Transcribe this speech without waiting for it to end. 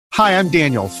Hi, I'm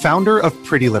Daniel, founder of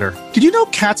Pretty Litter. Did you know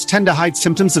cats tend to hide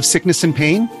symptoms of sickness and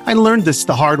pain? I learned this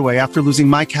the hard way after losing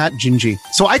my cat, Gingy.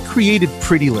 So I created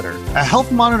Pretty Litter, a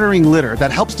health monitoring litter that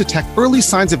helps detect early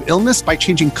signs of illness by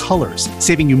changing colors,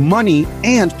 saving you money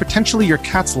and potentially your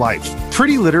cat's life.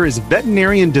 Pretty Litter is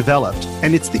veterinarian developed,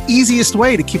 and it's the easiest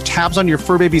way to keep tabs on your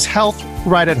fur baby's health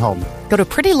right at home. Go to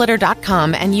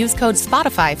prettylitter.com and use code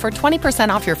SPOTIFY for 20%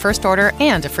 off your first order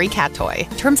and a free cat toy.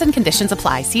 Terms and conditions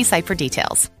apply. See site for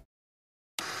details.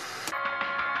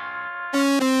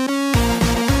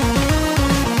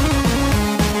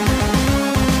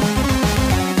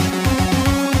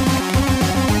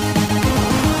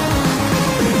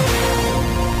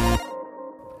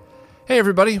 Hey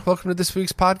everybody, welcome to this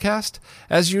week's podcast.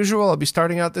 As usual, I'll be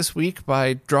starting out this week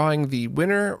by drawing the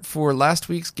winner for last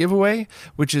week's giveaway,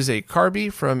 which is a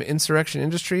Carby from Insurrection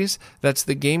Industries. That's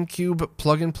the GameCube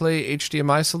plug-and-play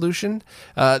HDMI solution.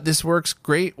 This works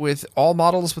great with all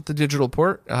models with the digital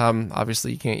port.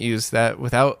 Obviously, you can't use that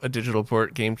without a digital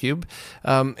port GameCube.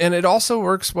 And it also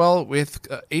works well with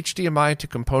HDMI to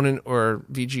component or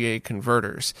VGA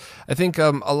converters. I think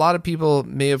a lot of people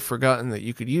may have forgotten that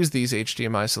you could use these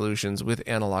HDMI solutions with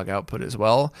analog output as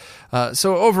well.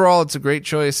 So overall, it's a great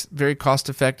choice, very cost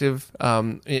effective,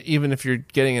 even if you're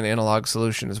getting an analog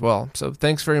solution as well. So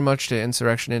thanks very much to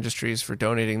Insurrection Industries for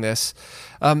donating this.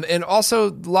 And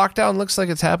also, lockdown looks like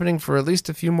it's happening for at least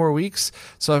a few more weeks.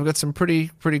 So I've got some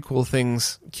pretty cool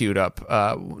things queued up.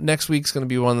 Next week's going to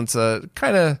be one that's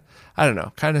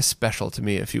kind of special to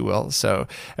me, if you will. So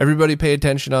everybody pay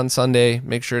attention on Sunday.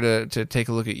 Make sure to take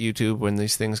a look at YouTube when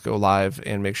these things go live,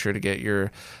 and make sure to get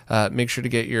your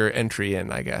entry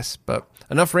in, I guess. But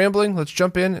enough rambling. Let's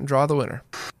jump in and draw the winner.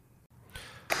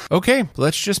 Okay,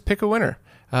 let's just pick a winner.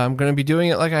 I'm going to be doing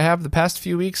it like I have the past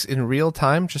few weeks in real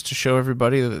time, just to show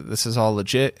everybody that this is all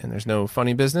legit and there's no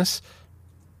funny business.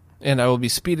 And I will be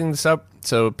speeding this up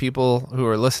so people who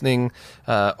are listening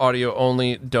audio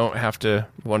only don't have to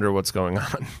wonder what's going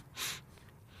on.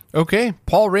 Okay,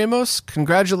 Paul Ramos,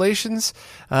 congratulations.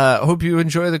 Hope you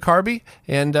enjoy the Carby.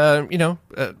 And,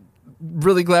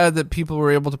 really glad that people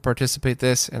were able to participate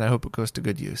this, and I hope it goes to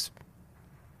good use.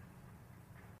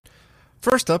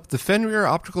 First up, the Fenrir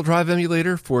optical drive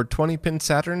emulator for 20-pin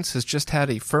Saturns has just had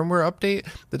a firmware update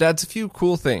that adds a few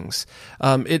cool things.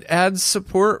 It adds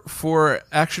support for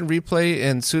Action Replay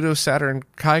and pseudo Saturn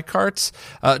Kai carts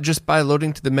just by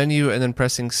loading to the menu and then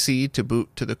pressing C to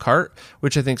boot to the cart,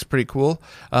 which I think is pretty cool.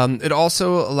 It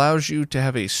also allows you to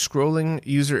have a scrolling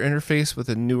user interface with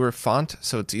a newer font,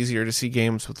 so it's easier to see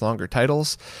games with longer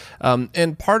titles.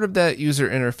 And part of that user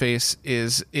interface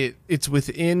is it's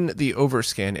within the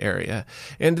overscan area.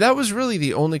 And that was really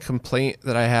the only complaint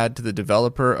that I had to the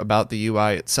developer about the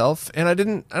UI itself. And I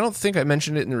don't think I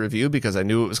mentioned it in the review because I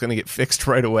knew it was going to get fixed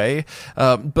right away.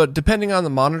 But depending on the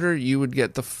monitor, you would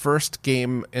get the first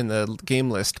game in the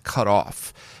game list cut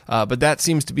off. But that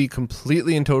seems to be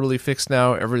completely and totally fixed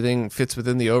now. Everything fits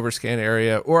within the overscan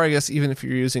area, or I guess even if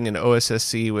you're using an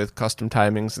OSSC with custom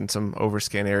timings and some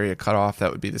overscan area cutoff, that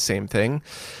would be the same thing.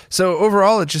 So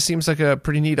overall, it just seems like a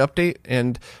pretty neat update,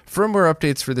 and firmware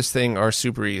updates for this thing are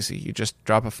super easy. You just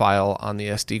drop a file on the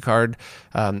SD card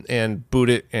and boot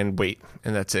it and wait,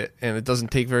 and that's it. And it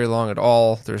doesn't take very long at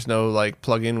all. There's no like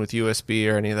plug-in with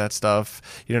USB or any of that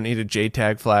stuff. You don't need a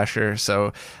JTAG flasher.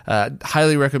 So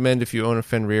highly recommend if you own a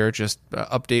Fenrir, just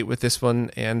update with this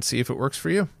one and see if it works for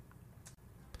you.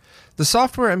 The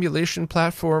software emulation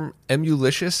platform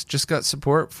Emulicious just got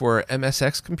support for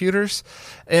MSX computers,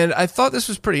 and I thought this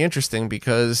was pretty interesting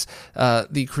because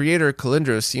the creator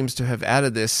Calindros seems to have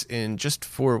added this in just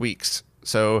 4 weeks.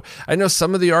 So I know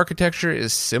some of the architecture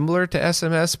is similar to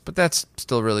SMS, but that's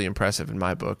still really impressive in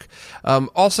my book.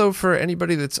 Also, for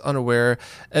anybody that's unaware,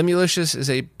 Emulicious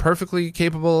is a perfectly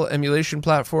capable emulation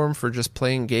platform for just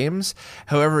playing games.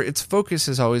 However, its focus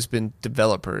has always been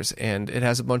developers, and it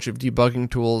has a bunch of debugging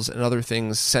tools and other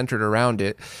things centered around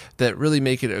it that really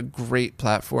make it a great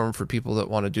platform for people that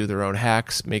want to do their own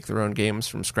hacks, make their own games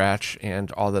from scratch,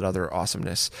 and all that other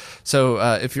awesomeness. So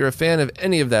if you're a fan of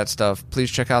any of that stuff,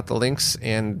 please check out the links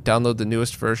and download the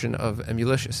newest version of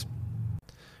Emulicious.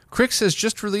 Crix has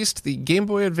just released the Game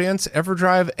Boy Advance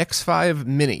EverDrive X5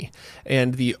 Mini,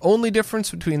 and the only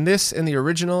difference between this and the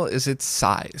original is its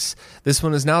size. This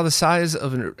one is now the size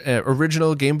of an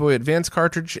original Game Boy Advance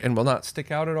cartridge and will not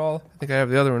stick out at all. I think I have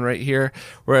the other one right here,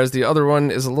 whereas the other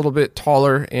one is a little bit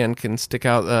taller and can stick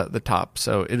out the top.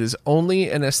 So it is only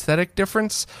an aesthetic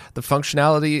difference. The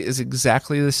functionality is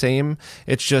exactly the same.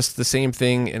 It's just the same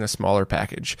thing in a smaller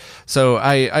package. So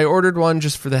I ordered one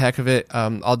just for the heck of it.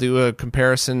 I'll do a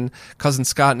comparison in. Cousin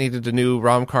Scott needed a new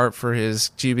ROM cart for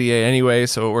his GBA anyway,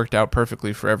 so it worked out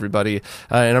perfectly for everybody.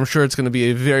 And I'm sure it's going to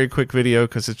be a very quick video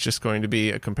because it's just going to be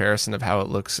a comparison of how it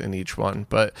looks in each one.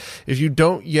 But if you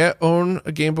don't yet own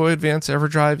a Game Boy Advance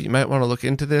EverDrive, you might want to look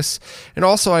into this. And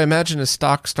also, I imagine as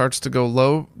stock starts to go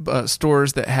low,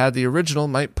 stores that had the original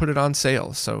might put it on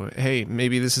sale. So, hey,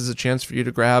 maybe this is a chance for you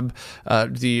to grab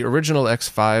the original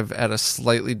X5 at a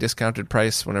slightly discounted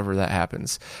price whenever that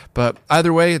happens. But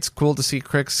either way, it's cool to see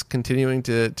Crix continuing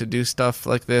to do stuff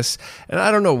like this. And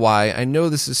I don't know why. I know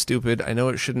this is stupid. I know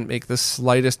it shouldn't make the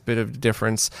slightest bit of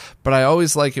difference, but I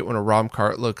always like it when a ROM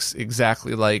cart looks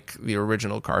exactly like the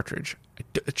original cartridge.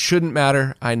 It shouldn't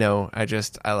matter. I know. I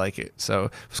like it. So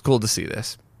it was cool to see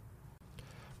this.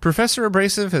 Professor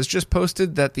Abrasive has just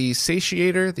posted that the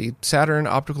Satiator, the Saturn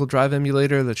optical drive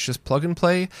emulator that's just plug and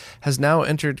play, has now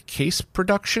entered case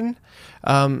production.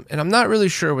 And I'm not really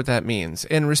sure what that means.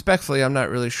 And respectfully, I'm not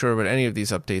really sure what any of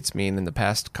these updates mean in the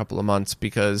past couple of months,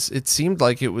 because it seemed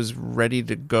like it was ready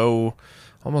to go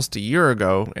almost a year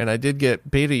ago, and I did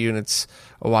get beta units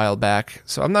a while back,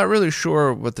 so I'm not really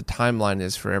sure what the timeline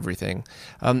is for everything.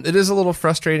 It is a little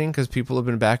frustrating because people have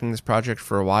been backing this project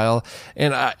for a while,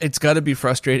 and it's got to be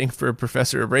frustrating for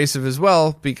Professor Abrasive as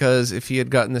well, because if he had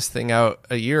gotten this thing out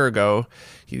a year ago,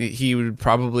 he would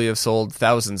probably have sold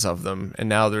thousands of them, and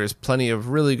now there's plenty of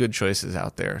really good choices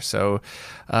out there. So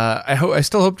I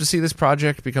still hope to see this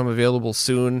project become available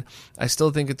soon. I still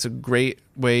think it's a great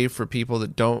way for people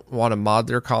that don't want to mod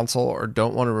their console or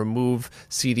don't want to remove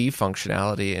CD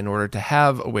functionality in order to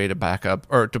have a way to back up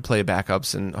or to play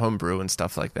backups and homebrew and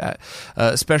stuff like that,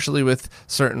 especially with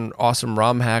certain awesome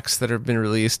ROM hacks that have been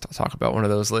released. I'll talk about one of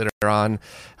those later on.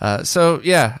 I've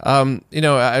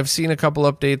seen a couple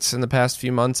updates in the past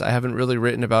few months. I haven't really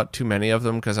written about too many of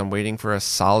them because I'm waiting for a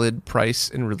solid price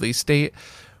and release date,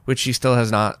 which he still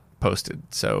has not posted.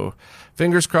 So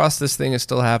fingers crossed this thing is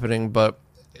still happening. But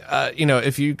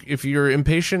if you're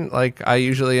impatient like I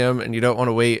usually am and you don't want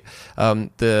to wait,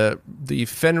 the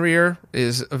Fenrir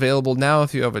is available now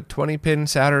if you have a 20-pin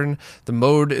Saturn. The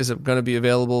mode is going to be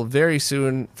available very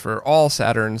soon for all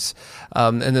Saturns.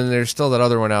 And then there's still that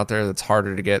other one out there that's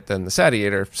harder to get than the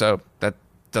Satiator. So that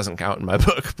doesn't count in my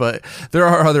book, but there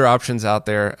are other options out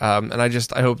there. And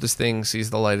I hope this thing sees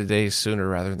the light of day sooner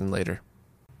rather than later.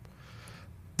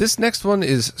 This next one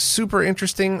is super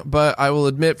interesting, but I will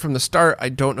admit from the start, I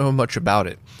don't know much about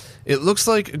it. It looks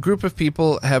like a group of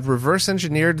people have reverse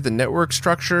engineered the network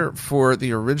structure for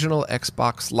the original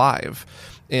Xbox Live,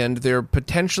 and they're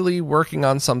potentially working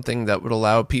on something that would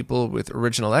allow people with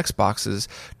original Xboxes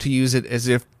to use it as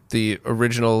if the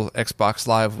original Xbox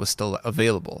Live was still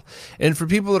available. And for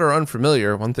people that are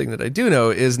unfamiliar, one thing that I do know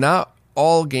is not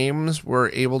all games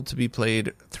were able to be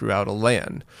played throughout a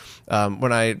LAN.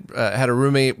 When I had a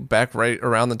roommate back right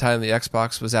around the time the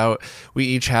Xbox was out, we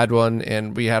each had one,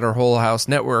 and we had our whole house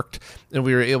networked, and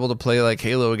we were able to play like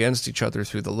Halo against each other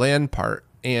through the LAN part.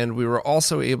 And we were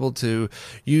also able to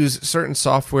use certain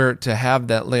software to have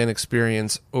that LAN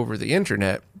experience over the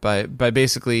internet by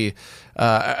basically,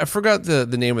 I forgot the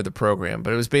name of the program,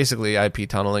 but it was basically IP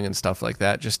tunneling and stuff like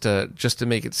that, just to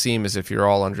make it seem as if you're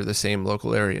all under the same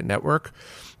local area network.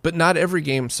 But not every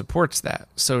game supports that.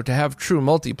 So to have true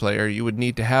multiplayer, you would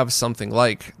need to have something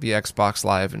like the Xbox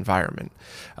Live environment.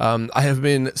 I have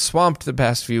been swamped the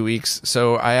past few weeks,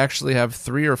 so I actually have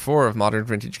 3 or 4 of Modern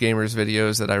Vintage Gamers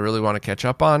videos that I really want to catch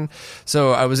up on.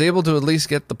 So I was able to at least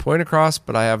get the point across,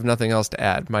 but I have nothing else to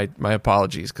add. My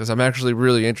apologies, because I'm actually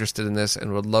really interested in this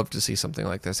and would love to see something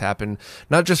like this happen,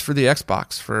 not just for the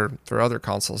Xbox, for other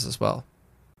consoles as well.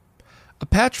 A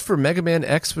patch for Mega Man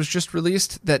X was just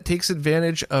released that takes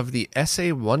advantage of the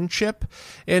SA1 chip,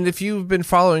 and if you've been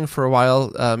following for a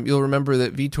while, you'll remember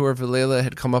that Vitor Vilela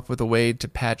had come up with a way to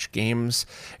patch games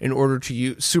in order to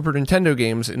use Super Nintendo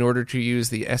games in order to use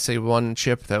the SA1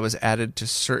 chip that was added to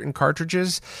certain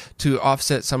cartridges to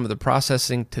offset some of the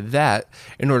processing to that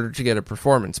in order to get a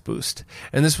performance boost.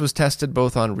 And this was tested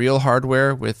both on real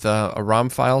hardware with a ROM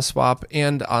file swap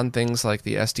and on things like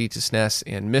the SD to SNES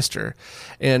and MiSTer.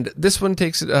 And this one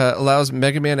allows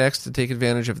Mega Man X to take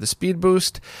advantage of the speed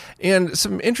boost, and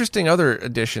some interesting other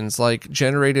additions like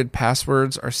generated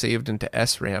passwords are saved into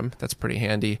SRAM. That's pretty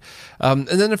handy. And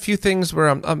then a few things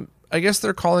where I guess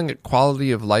they're calling it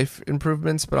quality of life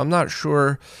improvements, but I'm not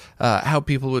sure how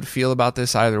people would feel about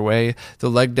this either way. The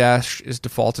leg dash is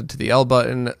defaulted to the L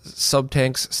button,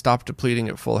 sub-tanks stop depleting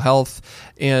at full health,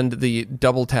 and the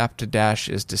double tap to dash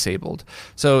is disabled.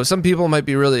 So some people might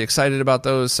be really excited about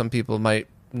those, some people might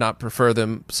not prefer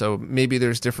them, so maybe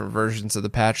there's different versions of the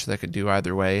patch that could do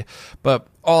either way. But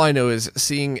all I know is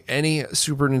seeing any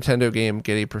Super Nintendo game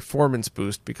get a performance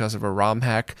boost because of a ROM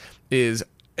hack is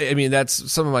I mean,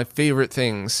 that's some of my favorite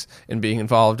things in being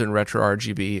involved in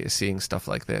RetroRGB is seeing stuff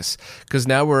like this, because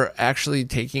now we're actually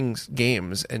taking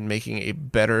games and making a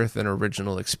better than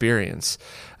original experience.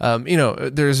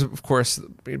 There's, of course,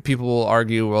 people will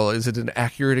argue, well, is it an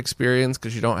accurate experience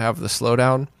because you don't have the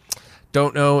slowdown?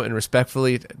 Don't know, and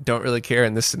respectfully don't really care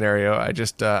in this scenario.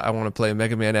 I want to play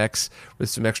Mega Man X with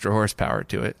some extra horsepower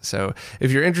to it. So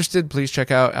if you're interested, please check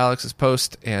out Alex's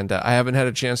post. And I haven't had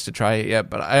a chance to try it yet,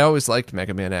 but I always liked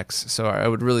Mega Man X, so I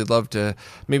would really love to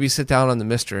maybe sit down on the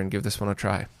Mister and give this one a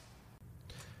try.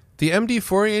 The MD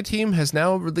Fourier team has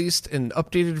now released an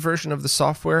updated version of the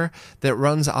software that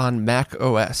runs on Mac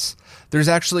OS. There's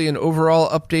actually an overall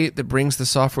update that brings the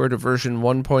software to version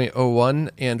 1.01,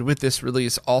 and with this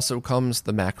release also comes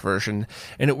the Mac version,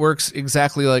 and it works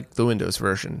exactly like the Windows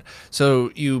version. So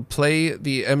you play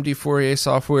the MD Fourier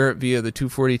software via the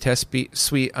 240 test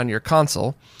suite on your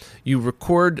console, you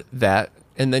record that,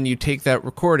 and then you take that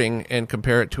recording and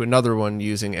compare it to another one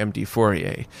using MD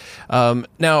Fourier.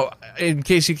 Now, in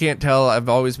case you can't tell, I've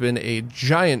always been a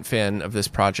giant fan of this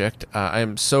project.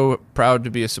 I'm so proud to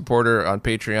be a supporter on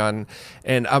Patreon,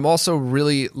 and I'm also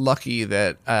really lucky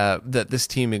that this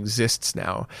team exists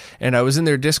now. And I was in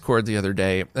their Discord the other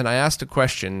day, and I asked a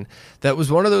question that was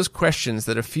one of those questions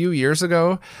that a few years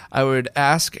ago I would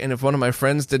ask, and if one of my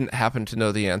friends didn't happen to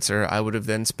know the answer, I would have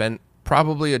then spent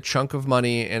probably a chunk of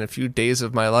money and a few days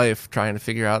of my life trying to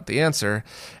figure out the answer.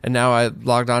 And now I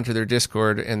logged onto their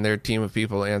Discord and their team of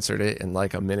people answered it in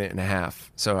like a minute and a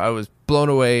half. So I was blown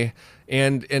away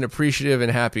and appreciative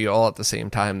and happy all at the same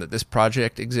time that this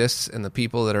project exists and the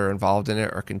people that are involved in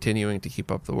it are continuing to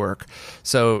keep up the work.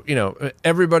 So,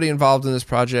 everybody involved in this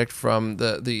project, from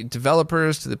the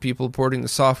developers to the people porting the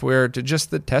software to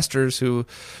just the testers who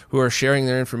are sharing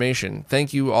their information.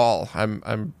 Thank you all.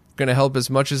 I'm going to help as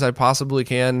much as I possibly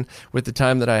can with the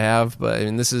time that I have, but I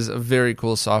mean, this is a very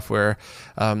cool software,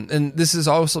 and this has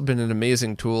also been an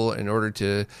amazing tool in order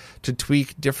to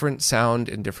tweak different sound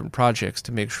in different projects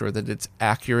to make sure that it's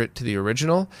accurate to the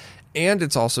original. And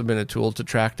it's also been a tool to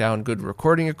track down good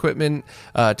recording equipment,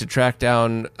 to track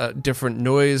down different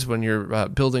noise when you're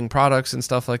building products and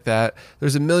stuff like that.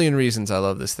 There's a million reasons I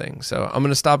love this thing. So I'm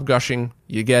going to stop gushing.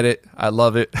 You get it. I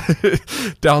love it.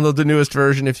 Download the newest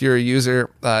version if you're a user.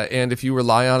 And if you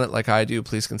rely on it like I do,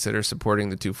 please consider supporting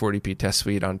the 240p test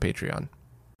suite on Patreon.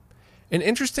 An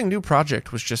interesting new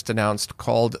project was just announced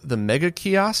called the Mega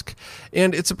Kiosk,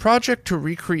 and it's a project to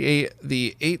recreate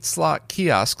the 8-slot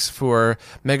kiosks for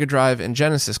Mega Drive and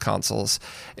Genesis consoles.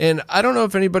 And I don't know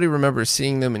if anybody remembers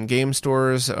seeing them in game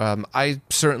stores. I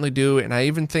certainly do, and I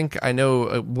even think I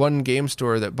know one game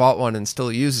store that bought one and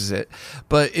still uses it.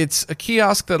 But it's a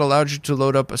kiosk that allowed you to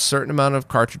load up a certain amount of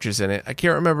cartridges in it. I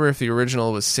can't remember if the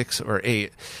original was 6 or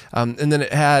 8. And then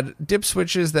it had dip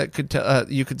switches that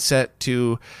you could set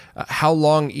to how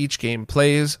long each game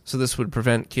plays, so this would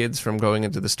prevent kids from going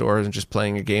into the stores and just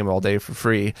playing a game all day for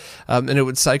free, and it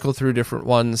would cycle through different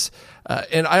ones,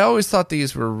 and I always thought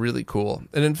these were really cool.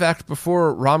 And in fact,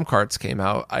 before ROM carts came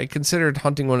out, I considered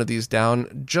hunting one of these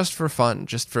down just for fun,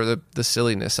 just for the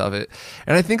silliness of it.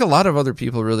 And I think a lot of other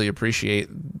people really appreciate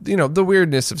the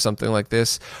weirdness of something like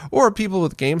this, or people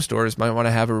with game stores might want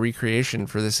to have a recreation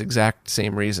for this exact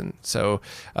same reason. So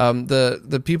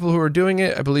the people who are doing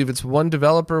it, I believe it's one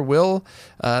developer, Will.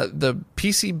 The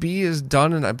PCB is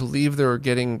done, and I believe they're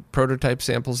getting prototype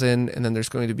samples in, and then there's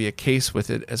going to be a case with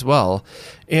it as well.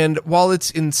 And while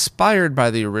it's inspired by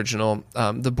the original,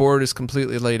 the board is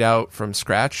completely laid out from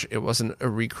scratch. It wasn't a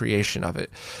recreation of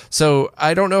it. So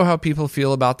I don't know how people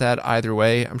feel about that either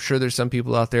way. I'm sure there's some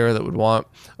people out there that would want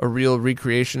a real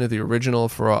recreation of the original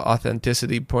for an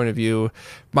authenticity point of view.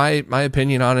 My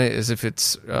opinion on it is if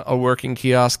it's a working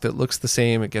kiosk that looks the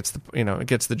same, it gets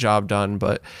the job done.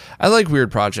 But I like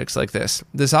weird projects like this.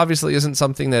 This obviously isn't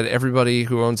something that everybody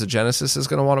who owns a Genesis is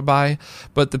going to want to buy,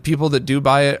 but the people that do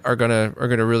buy it are gonna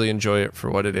really enjoy it for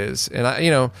what it is. And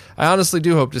I honestly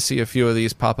do hope to see a few of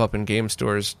these pop up in game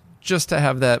stores just to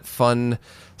have that fun,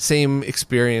 same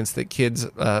experience that kids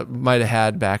might have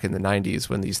had back in the 90s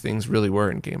when these things really were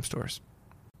in game stores.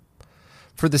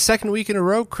 For the second week in a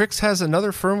row, Crix has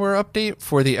another firmware update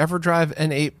for the EverDrive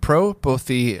N8 Pro, both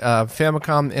the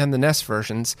Famicom and the NES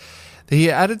versions. He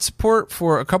added support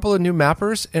for a couple of new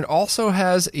mappers and also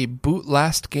has a boot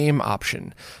last game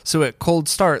option. So at cold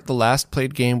start, the last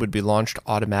played game would be launched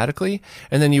automatically,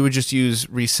 and then you would just use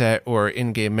reset or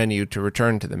in-game menu to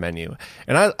return to the menu.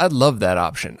 And I love that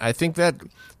option. I think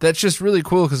that's just really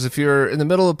cool, because if you're in the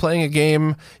middle of playing a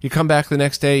game, you come back the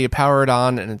next day, you power it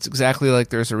on, and it's exactly like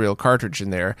there's a real cartridge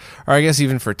in there. Or I guess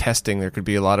even for testing, there could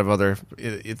be a lot of other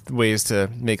ways to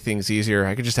make things easier.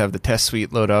 I could just have the test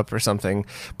suite load up or something.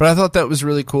 But I thought that that was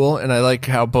really cool, and I like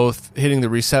how both hitting the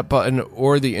reset button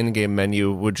or the in-game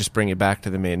menu would just bring you back to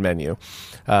the main menu.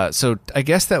 So I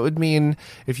guess that would mean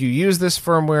if you use this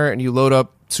firmware and you load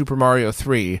up Super Mario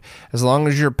 3, as long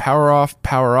as you're power off,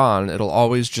 power on, it'll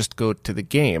always just go to the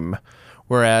game.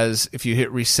 Whereas if you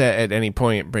hit reset at any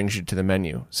point, it brings you to the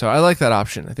menu. So I like that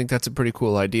option. I think that's a pretty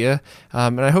cool idea.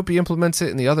 And I hope he implements it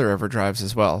in the other EverDrives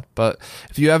as well. But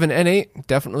if you have an N8,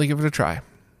 definitely give it a try.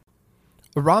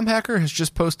 A ROM hacker has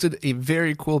just posted a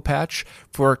very cool patch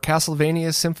for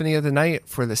Castlevania Symphony of the Night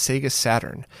for the Sega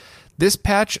Saturn. This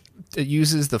patch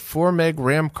uses the 4 meg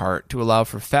RAM cart to allow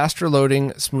for faster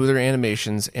loading, smoother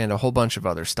animations, and a whole bunch of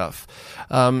other stuff.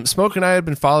 Smoke and I had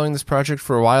been following this project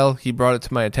for a while. He brought it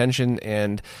to my attention,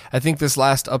 and I think this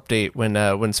last update,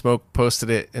 when Smoke posted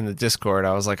it in the Discord,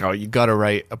 I was like, oh, you gotta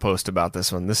write a post about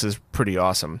this one. This is pretty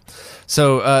awesome.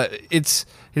 So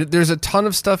there's a ton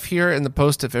of stuff here in the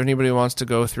post if anybody wants to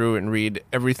go through and read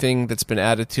everything that's been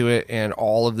added to it and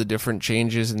all of the different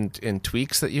changes and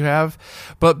tweaks that you have.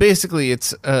 But basically,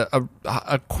 it's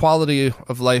a quality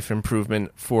of life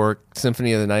improvement for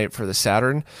Symphony of the Night for the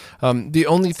Saturn. The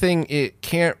only thing it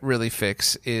can't really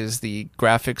fix is the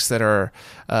graphics that are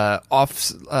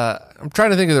off. I'm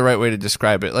trying to think of the right way to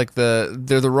describe it. Like they're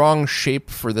the wrong shape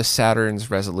for the Saturn's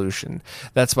resolution.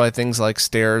 That's why things like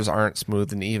stairs aren't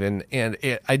smooth and even. And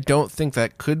I don't think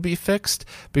that could be fixed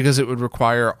because it would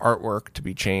require artwork to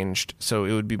be changed. So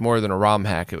it would be more than a ROM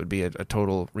hack. It would be a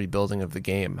total rebuilding of the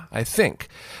game, I think.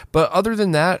 But other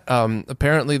than that,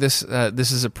 apparently this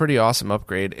is a pretty awesome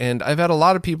upgrade. And I've had a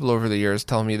lot of people over the years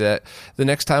tell me that the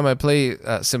next time I play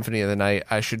Symphony of the Night,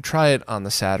 I should try it on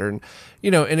the Saturn,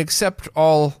 and accept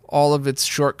all of its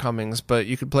shortcomings, but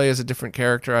you could play as a different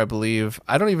character, I believe.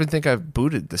 I don't even think I've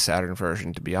booted the Saturn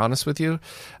version, to be honest with you.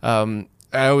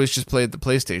 I always just played the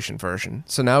PlayStation version.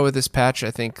 So now with this patch,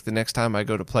 I think the next time I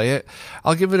go to play it,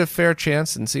 I'll give it a fair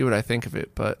chance and see what I think of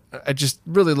it. But I just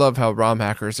really love how ROM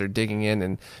hackers are digging in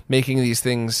and making these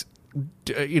things,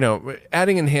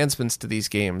 adding enhancements to these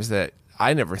games that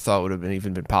I never thought would have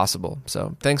even been possible.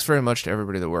 So thanks very much to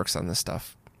everybody that works on this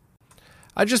stuff.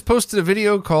 I just posted a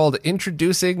video called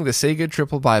Introducing the Sega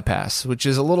Triple Bypass, which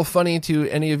is a little funny to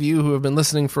any of you who have been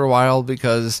listening for a while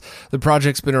because the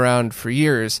project's been around for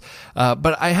years,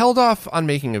 but I held off on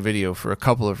making a video for a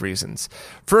couple of reasons.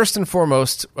 First and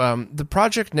foremost, the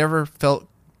project never felt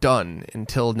done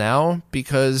until now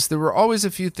because there were always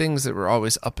a few things that were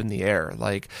always up in the air,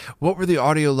 like what were the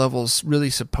audio levels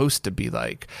really supposed to be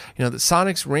like. The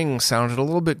Sonic's ring sounded a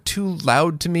little bit too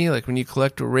loud to me, like when you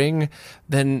collect a ring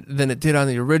than it did on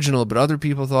the original, but other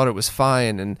people thought it was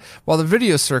fine. And while the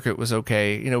video circuit was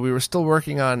okay, we were still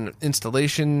working on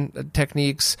installation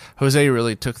techniques. Jose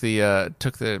really took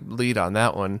the lead on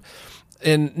that one.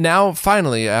 And now,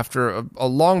 finally, after a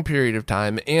long period of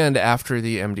time and after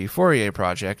the MD Fourier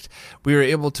project, we were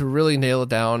able to really nail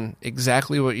down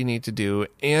exactly what you need to do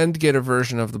and get a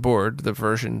version of the board, the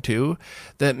version 2,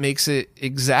 that makes it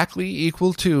exactly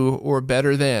equal to or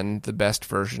better than the best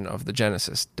version of the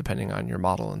Genesis, depending on your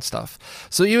model and stuff.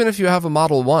 So even if you have a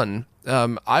Model 1,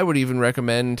 I would even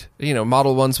recommend,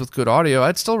 Model 1s with good audio.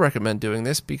 I'd still recommend doing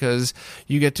this because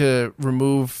you get to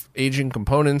remove aging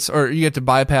components, or you get to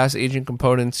bypass aging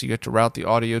components. You get to route the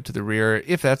audio to the rear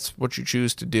if that's what you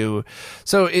choose to do.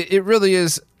 So it really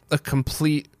is a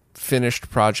complete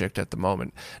finished project at the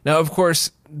moment. Now, of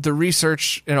course, the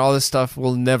research and all this stuff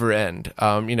will never end.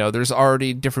 There's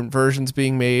already different versions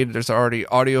being made. There's already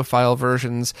audiophile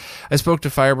versions. I spoke to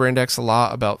Firebrand X a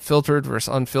lot about filtered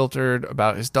versus unfiltered,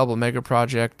 about his double mega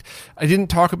project. I didn't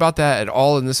talk about that at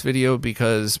all in this video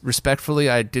because, respectfully,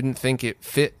 I didn't think it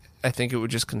fit. I think it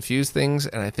would just confuse things,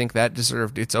 and I think that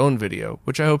deserved its own video,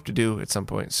 which I hope to do at some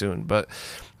point soon. But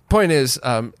point is,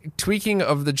 tweaking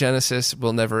of the Genesis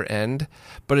will never end,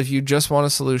 but if you just want a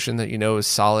solution that is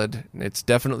solid, it's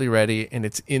definitely ready, and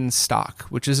it's in stock,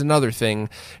 which is another thing.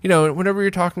 Whenever you're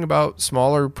talking about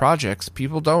smaller projects,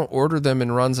 people don't order them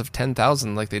in runs of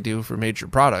 10,000 like they do for major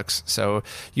products, so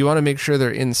you want to make sure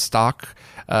they're in stock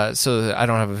so that I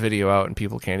don't have a video out and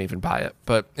people can't even buy it.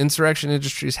 But Insurrection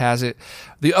Industries has it.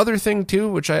 The other thing, too,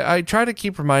 which I try to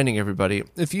keep reminding everybody,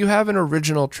 if you have an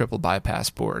original triple bypass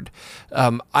board,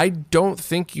 I don't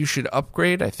think you should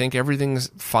upgrade. I think everything's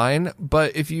fine.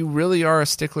 But if you really are a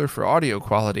stickler for audio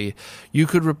quality, you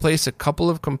could replace a couple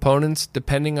of components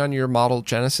depending on your model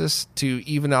Genesis to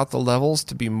even out the levels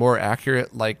to be more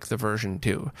accurate like the version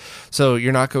 2. So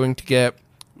you're not going to get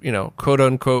quote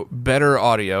unquote better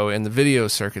audio and the video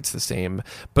circuit's the same,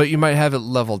 but you might have it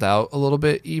leveled out a little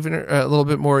bit a little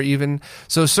bit more even.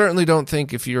 So certainly don't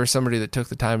think if you're somebody that took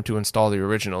the time to install the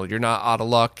original, you're not out of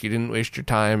luck. You didn't waste your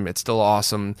time. It's still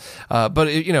awesome.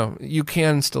 But you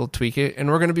can still tweak it, and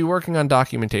we're going to be working on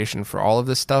documentation for all of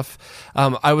this stuff.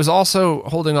 I was also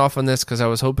holding off on this because I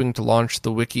was hoping to launch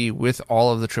the wiki with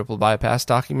all of the triple bypass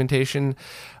documentation.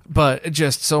 But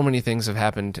just so many things have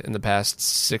happened in the past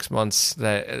 6 months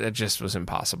that it just was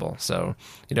impossible. So,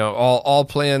 all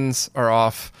plans are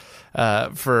off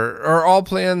all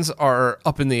plans are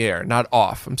up in the air, not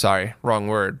off. I'm sorry, wrong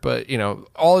word. But,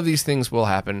 all of these things will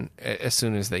happen as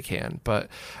soon as they can. But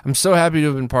I'm so happy to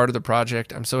have been part of the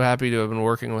project. I'm so happy to have been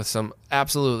working with some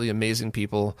absolutely amazing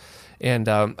people. And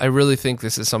I really think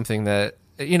this is something that,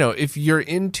 if you're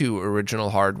into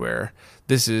original hardware,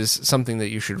 this is something that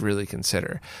you should really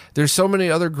consider. There's so many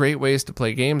other great ways to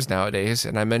play games nowadays,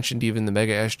 and I mentioned even the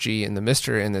Mega SG and the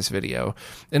Mister in this video.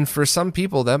 And for some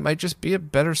people, that might just be a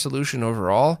better solution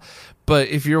overall. But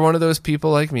if you're one of those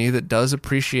people like me that does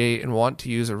appreciate and want to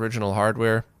use original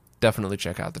hardware, definitely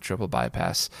check out the triple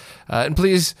bypass. And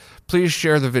please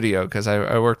share the video, because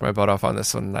I worked my butt off on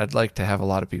this one, and I'd like to have a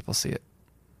lot of people see it.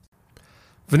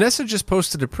 Vanessa just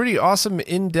posted a pretty awesome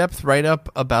in-depth write-up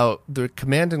about the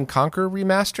Command & Conquer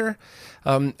remaster,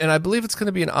 and I believe it's going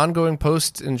to be an ongoing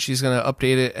post, and she's going to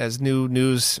update it as new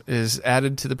news is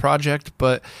added to the project.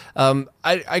 But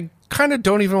I kind of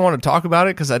don't even want to talk about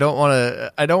it because I don't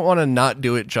want to not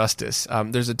do it justice.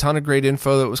 There's a ton of great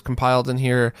info that was compiled in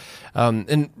here,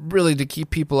 and really to keep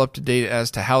people up to date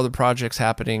as to how the project's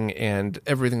happening and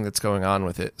everything that's going on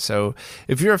with it. So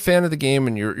if you're a fan of the game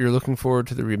and you're looking forward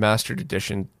to the remastered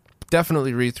edition,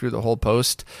 definitely read through the whole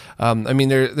post.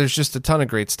 There's just a ton of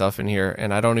great stuff in here,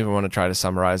 and I don't even want to try to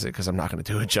summarize it because I'm not going to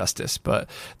do it justice. But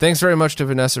thanks very much to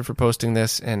Vanessa for posting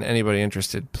this, and anybody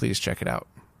interested, please check it out.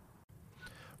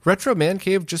 Retro Man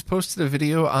Cave just posted a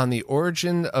video on the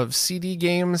origin of CD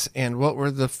games and what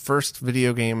were the first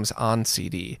video games on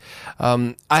CD.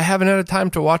 I haven't had a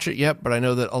time to watch it yet, but I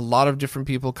know that a lot of different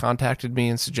people contacted me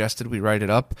and suggested we write it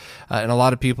up, and a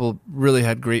lot of people really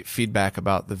had great feedback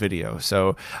about the video.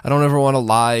 So I don't ever want to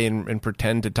lie and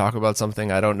pretend to talk about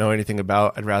something I don't know anything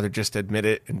about. I'd rather just admit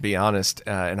it and be honest,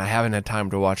 and I haven't had time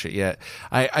to watch it yet.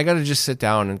 I got to just sit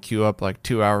down and queue up like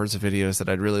 2 hours of videos that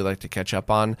I'd really like to catch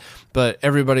up on, but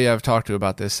everybody I've talked to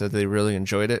about this said they really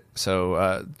enjoyed it.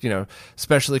 So,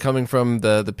 especially coming from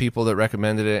the people that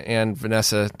recommended it, and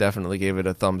Vanessa definitely gave it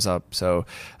a thumbs up. So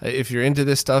if you're into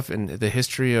this stuff and the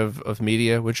history of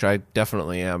media, which I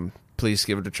definitely am, please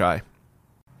give it a try.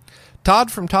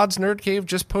 Todd from Todd's Nerd Cave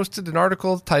just posted an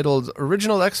article titled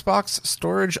Original Xbox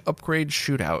Storage Upgrade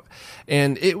Shootout,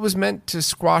 and it was meant to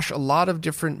squash a lot of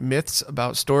different myths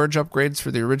about storage upgrades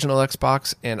for the original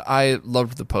Xbox, and I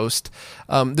loved the post.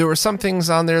 There were some things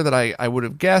on there that I would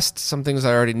have guessed, some things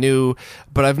I already knew,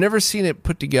 but I've never seen it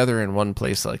put together in one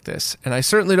place like this, and I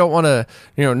certainly don't want to,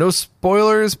 no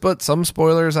spoilers, but some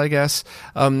spoilers, I guess.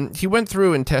 He went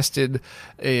through and tested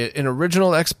an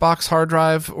original Xbox hard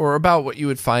drive, or about what you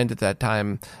would find at that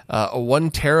time, a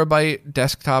 1 terabyte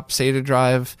desktop SATA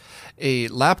drive, a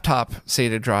laptop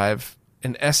SATA drive,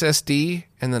 an SSD,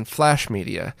 and then flash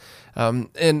media,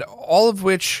 and all of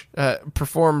which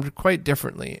performed quite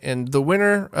differently. And the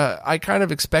winner, I kind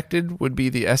of expected would be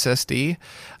the SSD.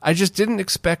 I just didn't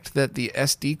expect that the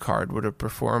SD card would have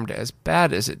performed as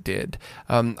bad as it did.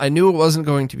 I knew it wasn't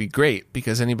going to be great,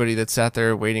 because anybody that sat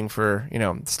there waiting for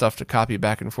stuff to copy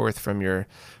back and forth from your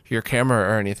camera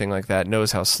or anything like that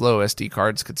knows how slow SD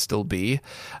cards could still be.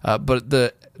 But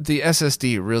the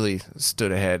SSD really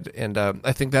stood ahead, and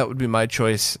I think that would be my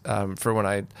choice for when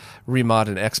I remod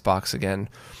an Xbox again.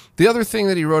 The other thing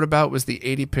that he wrote about was the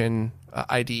 80-pin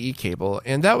IDE cable,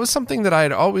 and that was something that I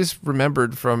had always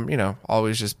remembered from,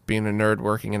 always just being a nerd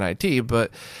working in IT,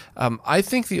 but I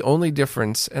think the only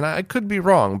difference, and I could be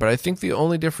wrong, but I think the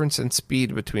only difference in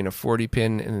speed between a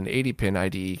 40-pin and an 80-pin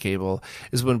IDE cable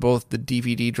is when both the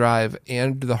DVD drive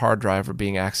and the hard drive are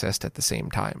being accessed at the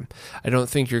same time. I don't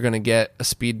think you're going to get a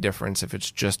speed difference if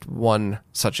it's just one,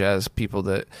 such as people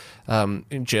that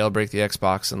jailbreak the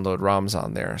Xbox and load ROMs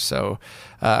on there. So,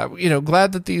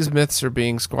 glad that these myths are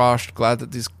being squashed, glad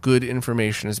that this good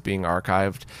information is being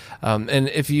archived. And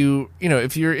if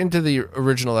you're into the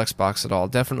original Xbox at all,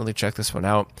 definitely check this one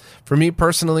out. For me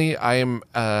personally, I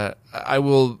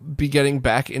will be getting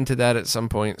back into that at some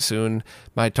point soon.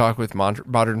 My talk with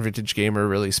Modern Vintage Gamer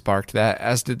really sparked that,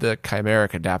 as did the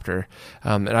Chimeric adapter.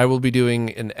 And I will be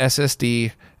doing an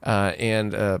SSD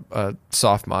and a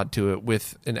soft mod to it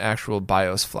with an actual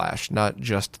BIOS flash, not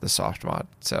just the soft mod.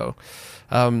 So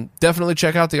definitely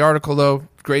check out the article, though.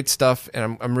 Great stuff,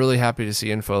 and I'm really happy to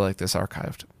see info like this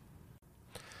archived.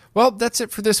 Well, that's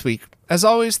it for this week. As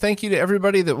always, thank you to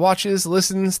everybody that watches,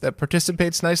 listens, that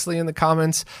participates nicely in the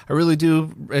comments. I really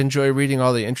do enjoy reading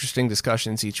all the interesting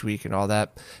discussions each week and all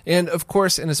that. And of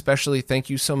course, and especially, thank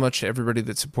you so much to everybody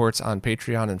that supports on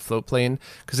Patreon and Floatplane,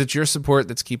 because it's your support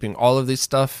that's keeping all of this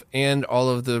stuff and all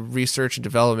of the research and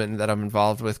development that I'm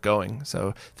involved with going.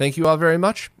 So thank you all very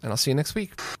much, and I'll see you next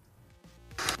week.